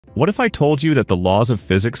What if I told you that the laws of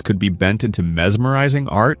physics could be bent into mesmerizing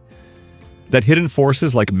art? That hidden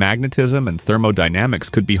forces like magnetism and thermodynamics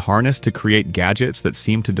could be harnessed to create gadgets that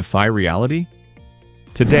seem to defy reality?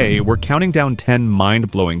 Today, we're counting down 10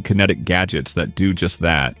 mind-blowing kinetic gadgets that do just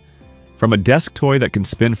that. From a desk toy that can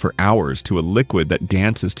spin for hours to a liquid that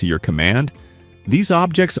dances to your command, these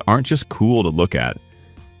objects aren't just cool to look at.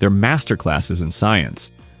 They're masterclasses in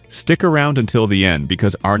science. Stick around until the end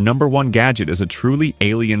because our number one gadget is a truly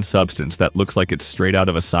alien substance that looks like it's straight out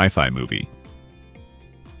of a sci-fi movie.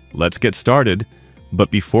 Let's get started,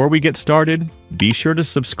 but before we get started, be sure to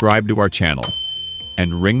subscribe to our channel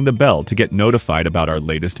and ring the bell to get notified about our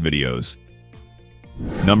latest videos.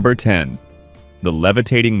 Number 10. The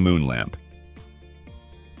levitating moon lamp.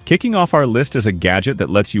 Kicking off our list is a gadget that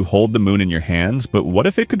lets you hold the moon in your hands, but what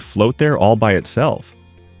if it could float there all by itself?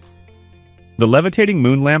 The levitating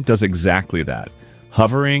moon lamp does exactly that,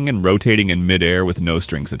 hovering and rotating in midair with no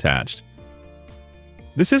strings attached.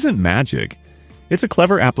 This isn't magic. It's a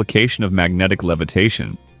clever application of magnetic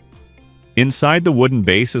levitation. Inside the wooden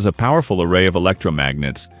base is a powerful array of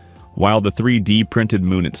electromagnets, while the 3D printed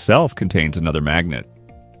moon itself contains another magnet.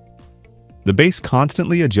 The base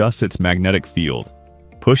constantly adjusts its magnetic field,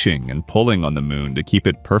 pushing and pulling on the moon to keep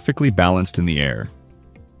it perfectly balanced in the air.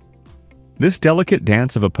 This delicate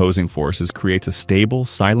dance of opposing forces creates a stable,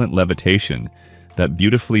 silent levitation that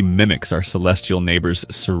beautifully mimics our celestial neighbor's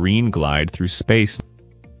serene glide through space.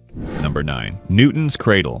 Number 9. Newton's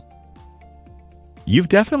cradle. You've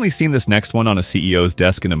definitely seen this next one on a CEO's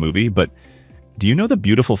desk in a movie, but do you know the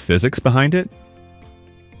beautiful physics behind it?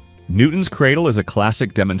 Newton's cradle is a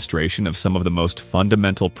classic demonstration of some of the most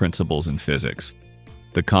fundamental principles in physics,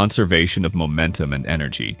 the conservation of momentum and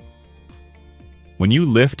energy. When you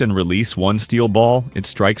lift and release one steel ball, it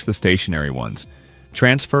strikes the stationary ones,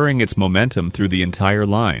 transferring its momentum through the entire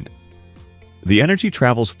line. The energy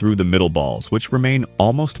travels through the middle balls, which remain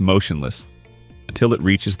almost motionless, until it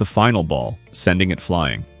reaches the final ball, sending it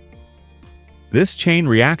flying. This chain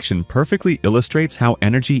reaction perfectly illustrates how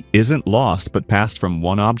energy isn't lost but passed from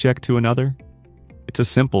one object to another. It's a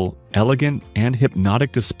simple, elegant, and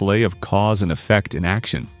hypnotic display of cause and effect in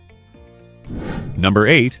action. Number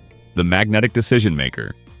 8. The magnetic decision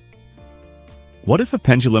maker. What if a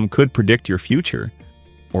pendulum could predict your future,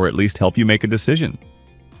 or at least help you make a decision?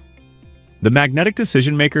 The magnetic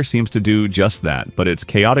decision maker seems to do just that, but its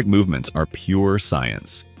chaotic movements are pure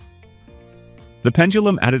science. The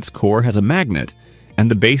pendulum at its core has a magnet, and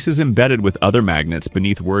the base is embedded with other magnets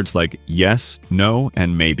beneath words like yes, no,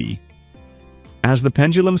 and maybe. As the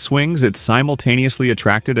pendulum swings, it's simultaneously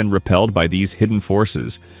attracted and repelled by these hidden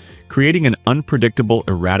forces, creating an unpredictable,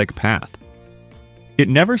 erratic path. It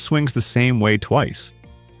never swings the same way twice.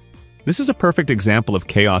 This is a perfect example of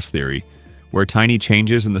chaos theory, where tiny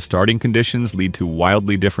changes in the starting conditions lead to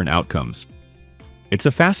wildly different outcomes. It's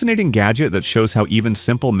a fascinating gadget that shows how even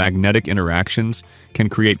simple magnetic interactions can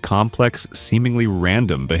create complex, seemingly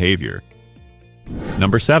random behavior.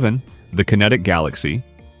 Number 7. The Kinetic Galaxy.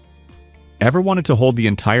 Ever wanted to hold the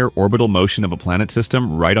entire orbital motion of a planet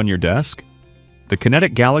system right on your desk? The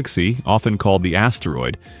Kinetic Galaxy, often called the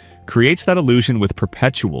asteroid, creates that illusion with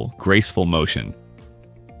perpetual, graceful motion.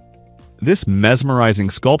 This mesmerizing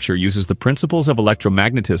sculpture uses the principles of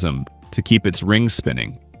electromagnetism to keep its rings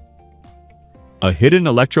spinning. A hidden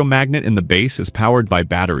electromagnet in the base is powered by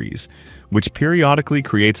batteries, which periodically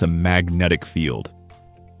creates a magnetic field.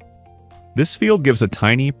 This field gives a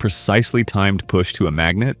tiny, precisely timed push to a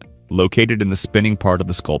magnet located in the spinning part of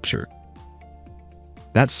the sculpture.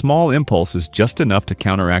 That small impulse is just enough to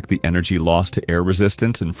counteract the energy lost to air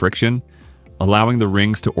resistance and friction, allowing the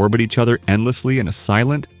rings to orbit each other endlessly in a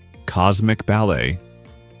silent, cosmic ballet.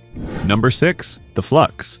 Number 6. The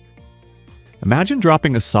Flux. Imagine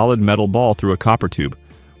dropping a solid metal ball through a copper tube,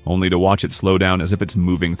 only to watch it slow down as if it's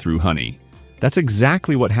moving through honey. That's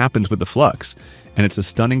exactly what happens with the Flux, and it's a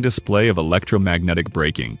stunning display of electromagnetic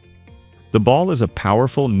braking. The ball is a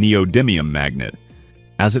powerful neodymium magnet.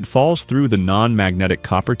 As it falls through the non-magnetic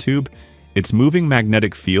copper tube, its moving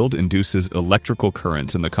magnetic field induces electrical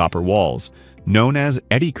currents in the copper walls, known as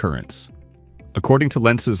eddy currents. According to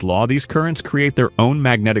Lenz's law, these currents create their own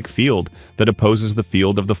magnetic field that opposes the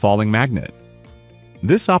field of the falling magnet.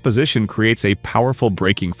 This opposition creates a powerful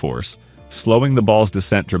braking force, slowing the ball's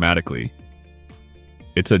descent dramatically.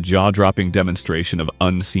 It's a jaw-dropping demonstration of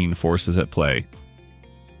unseen forces at play.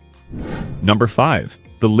 Number 5.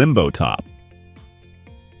 The Limbo Top.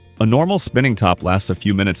 A normal spinning top lasts a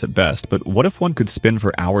few minutes at best, but what if one could spin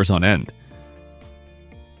for hours on end?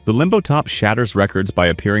 The limbo top shatters records by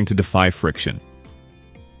appearing to defy friction.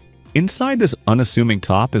 Inside this unassuming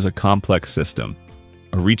top is a complex system: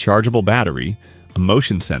 a rechargeable battery, a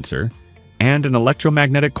motion sensor, and an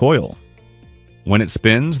electromagnetic coil. When it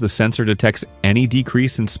spins, the sensor detects any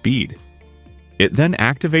decrease in speed. It then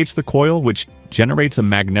activates the coil, which generates a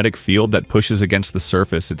magnetic field that pushes against the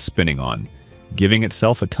surface it's spinning on, giving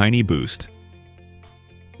itself a tiny boost.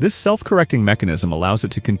 This self-correcting mechanism allows it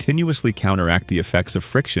to continuously counteract the effects of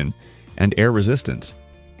friction and air resistance,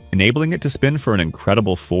 enabling it to spin for an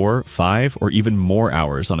incredible 4, 5, or even more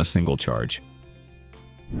hours on a single charge.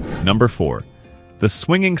 Number 4. The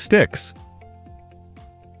swinging sticks.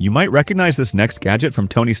 You might recognize this next gadget from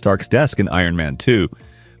Tony Stark's desk in Iron Man 2,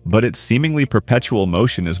 but its seemingly perpetual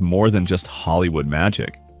motion is more than just Hollywood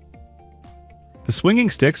magic. The swinging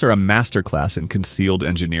sticks are a masterclass in concealed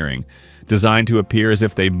engineering, designed to appear as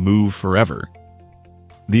if they move forever.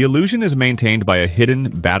 The illusion is maintained by a hidden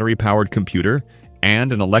battery-powered computer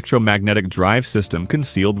and an electromagnetic drive system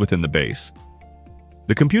concealed within the base.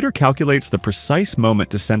 The computer calculates the precise moment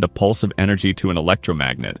to send a pulse of energy to an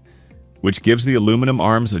electromagnet, which gives the aluminum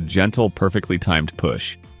arms a gentle, perfectly timed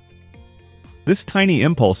push. This tiny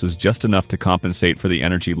impulse is just enough to compensate for the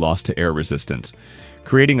energy lost to air resistance,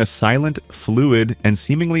 creating a silent, fluid, and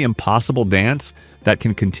seemingly impossible dance that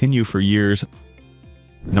can continue for years.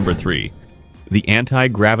 Number 3. The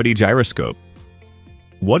anti-gravity gyroscope.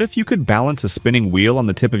 What if you could balance a spinning wheel on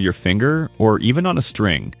the tip of your finger, or even on a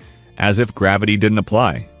string, as if gravity didn't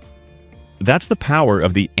apply? That's the power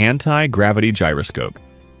of the anti-gravity gyroscope.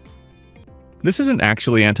 This isn't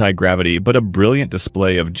actually anti-gravity, but a brilliant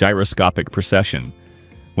display of gyroscopic precession.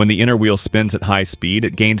 When the inner wheel spins at high speed,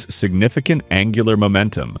 it gains significant angular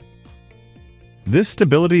momentum. This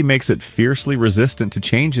stability makes it fiercely resistant to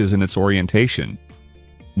changes in its orientation.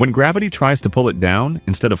 When gravity tries to pull it down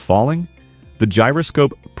instead of falling, the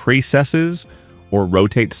gyroscope precesses or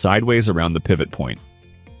rotates sideways around the pivot point.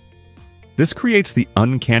 This creates the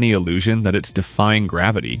uncanny illusion that it's defying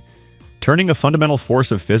gravity, turning a fundamental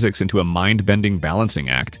force of physics into a mind-bending balancing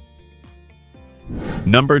act.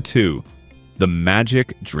 Number 2. The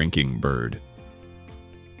magic drinking bird.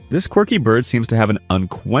 This quirky bird seems to have an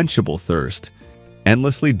unquenchable thirst,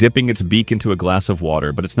 endlessly dipping its beak into a glass of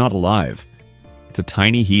water, but it's not alive. It's a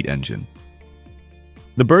tiny heat engine.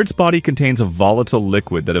 The bird's body contains a volatile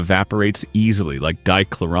liquid that evaporates easily like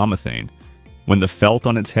dichloromethane. When the felt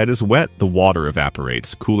on its head is wet, the water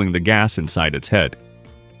evaporates, cooling the gas inside its head.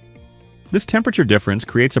 This temperature difference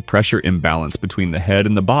creates a pressure imbalance between the head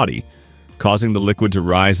and the body, causing the liquid to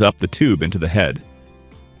rise up the tube into the head.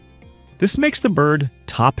 This makes the bird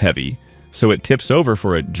top-heavy, so it tips over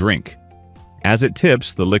for a drink. As it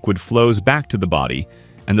tips, the liquid flows back to the body,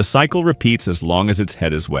 and the cycle repeats as long as its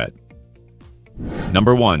head is wet.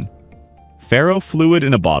 Number 1. Ferrofluid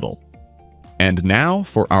in a bottle. And now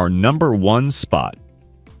for our number 1 spot.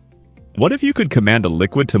 What if you could command a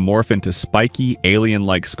liquid to morph into spiky,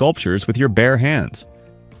 alien-like sculptures with your bare hands?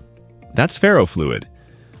 That's ferrofluid,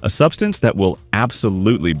 a substance that will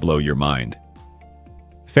absolutely blow your mind.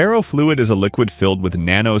 Ferrofluid is a liquid filled with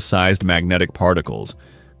nano-sized magnetic particles,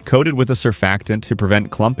 coated with a surfactant to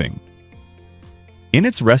prevent clumping. In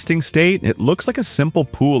its resting state, it looks like a simple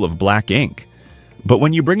pool of black ink. But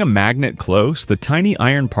when you bring a magnet close, the tiny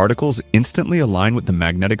iron particles instantly align with the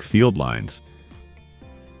magnetic field lines.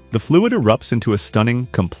 The fluid erupts into a stunning,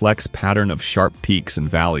 complex pattern of sharp peaks and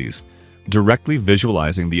valleys, directly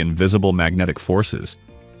visualizing the invisible magnetic forces.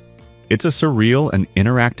 It's a surreal and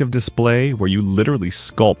interactive display where you literally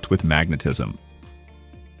sculpt with magnetism.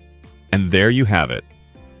 And there you have it.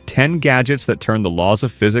 10 gadgets that turn the laws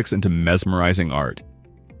of physics into mesmerizing art.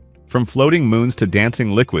 From floating moons to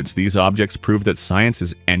dancing liquids, these objects prove that science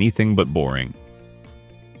is anything but boring.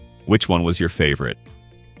 Which one was your favorite?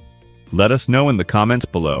 Let us know in the comments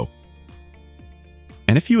below.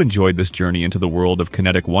 And if you enjoyed this journey into the world of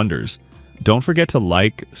kinetic wonders, don't forget to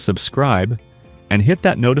like, subscribe, and hit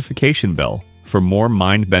that notification bell for more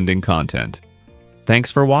mind-bending content.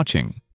 Thanks for watching.